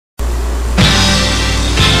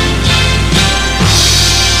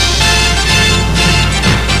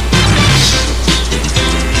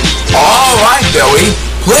Billy,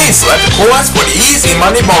 please select the course for the easy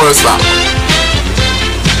money bonus round.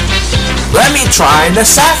 Let me try the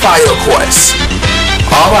Sapphire course.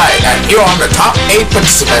 Alright, and here are the top 8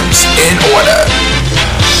 participants in order.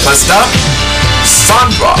 First up,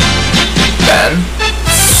 Sandra, then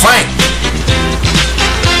Frank,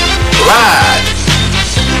 Brad,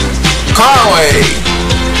 Conway,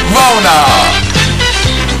 Rona,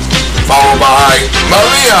 followed by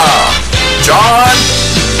Maria, John,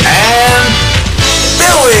 and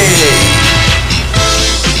Billy.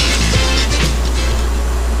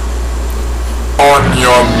 On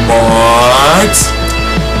your marks,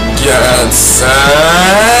 get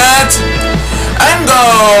set, and go!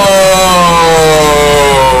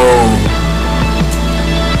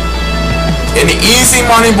 In the easy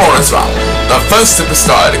money bonus round, the first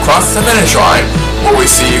superstar to cross the finish line will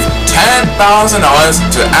receive $10,000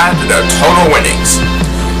 to add to their total winnings.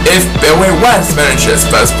 If Billy West finishes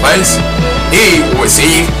first place, he will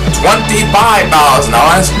receive $25,000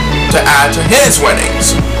 to add to his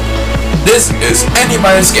winnings. This is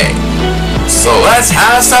anybody's game, so let's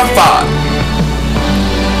have some fun.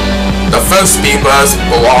 The first speakers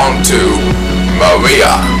belong to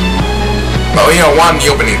Maria. Maria won the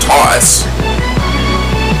opening toss,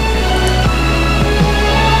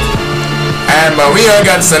 and Maria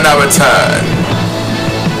gets another turn.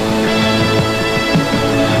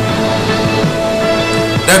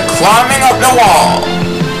 They're climbing up the wall.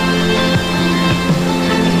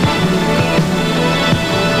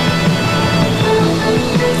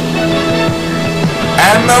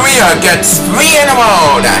 And Maria gets 3 in a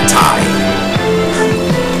row that time.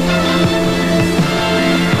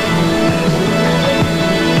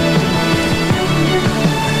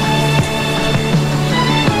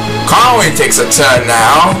 Conway takes a turn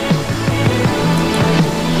now.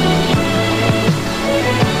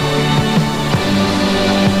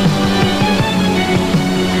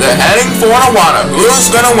 They're heading for the water. Who's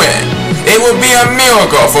gonna win? It would be a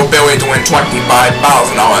miracle for Billy to win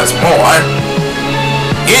 $25,000 more.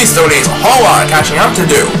 He still needs a whole lot of catching up to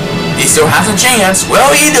do. He still has a chance.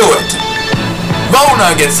 Will he do it?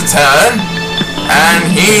 Rona gets a turn,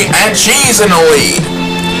 and she's in the lead.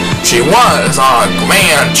 She was our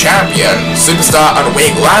grand champion superstar of the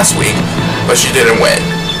week last week, but she didn't win.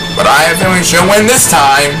 But I have a feeling she'll win this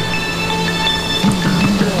time.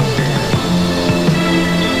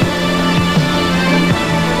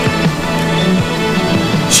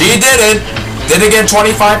 She did it. Didn't get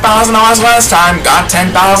 $25,000 last time, got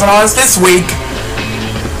 $10,000 this week.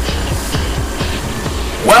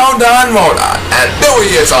 Well done, Rona, and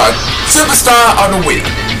Billy is our superstar of the week.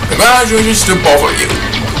 Congratulations to both of you.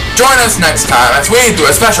 Join us next time as we do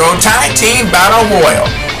a special tag team battle royal.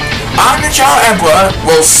 I'm the Chao Emperor.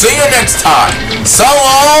 We'll see you next time. So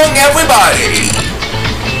long, everybody.